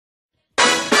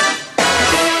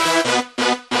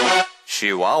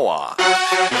Chihuahua.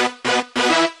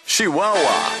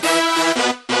 Chihuahua.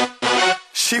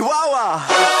 Chihuahua.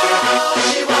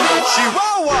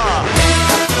 Chihuahua.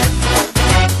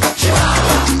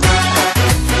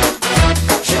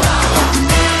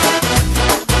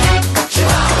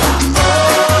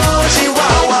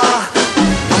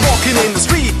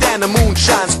 The moon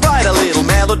shines bright, a little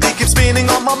melody keeps spinning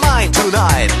on my mind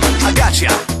tonight. I gotcha,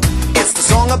 it's the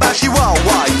song about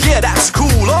Chihuahua. Yeah, that's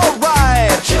cool, alright.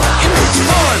 It makes you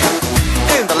fun,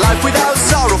 in the life without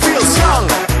sorrow feels young.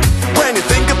 When you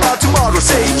think about tomorrow,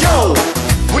 say yo.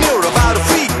 When you're about to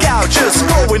freak out, just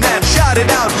go in and shout it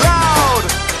out loud.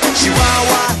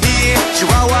 Chihuahua here,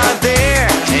 Chihuahua there,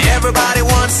 everybody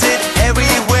wants it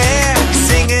everywhere.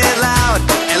 Sing it loud,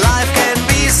 and life can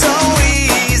be so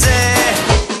easy.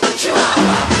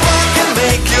 What can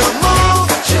make you move?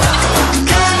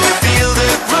 Can you feel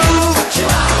the groove?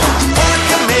 What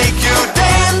can make you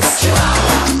dance?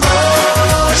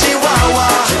 Oh, Chihuahua.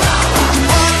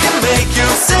 What can make you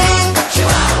sing?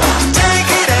 Take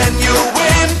it and you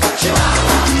win.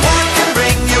 What can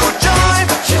bring you joy?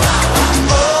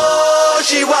 Oh,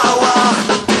 Chihuahua.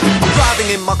 Driving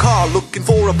in my car looking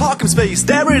for a parking space.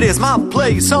 There it is, my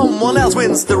place. Someone else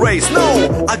wins the race.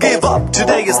 No, I give up.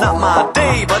 Today is not my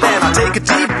day. But then I take a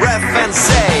deep breath and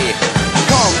say,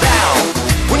 calm down.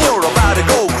 When you're about to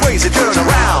go crazy, turn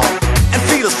around and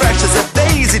feel as fresh as a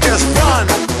daisy. Just run,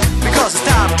 because it's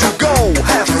time to go.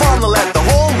 Have fun and let the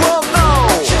whole world know.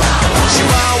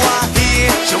 Chihuahua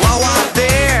here, Chihuahua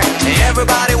there,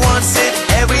 everybody wants it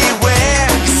everywhere.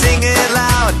 Sing it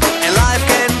loud, and life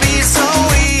can be so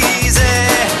easy.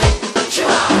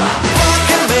 What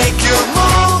can make you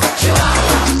move?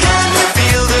 Can you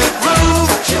feel the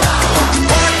groove?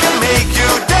 What can make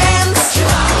you dance?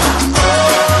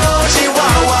 Oh,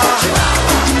 Chihuahua.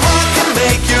 What can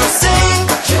make you sing?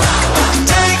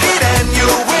 Take it and you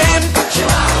win.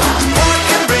 What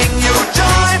can bring you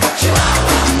joy?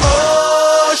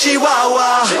 Oh,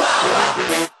 Chihuahua.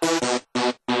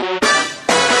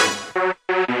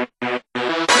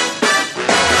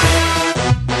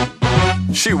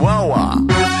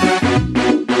 Chihuahua.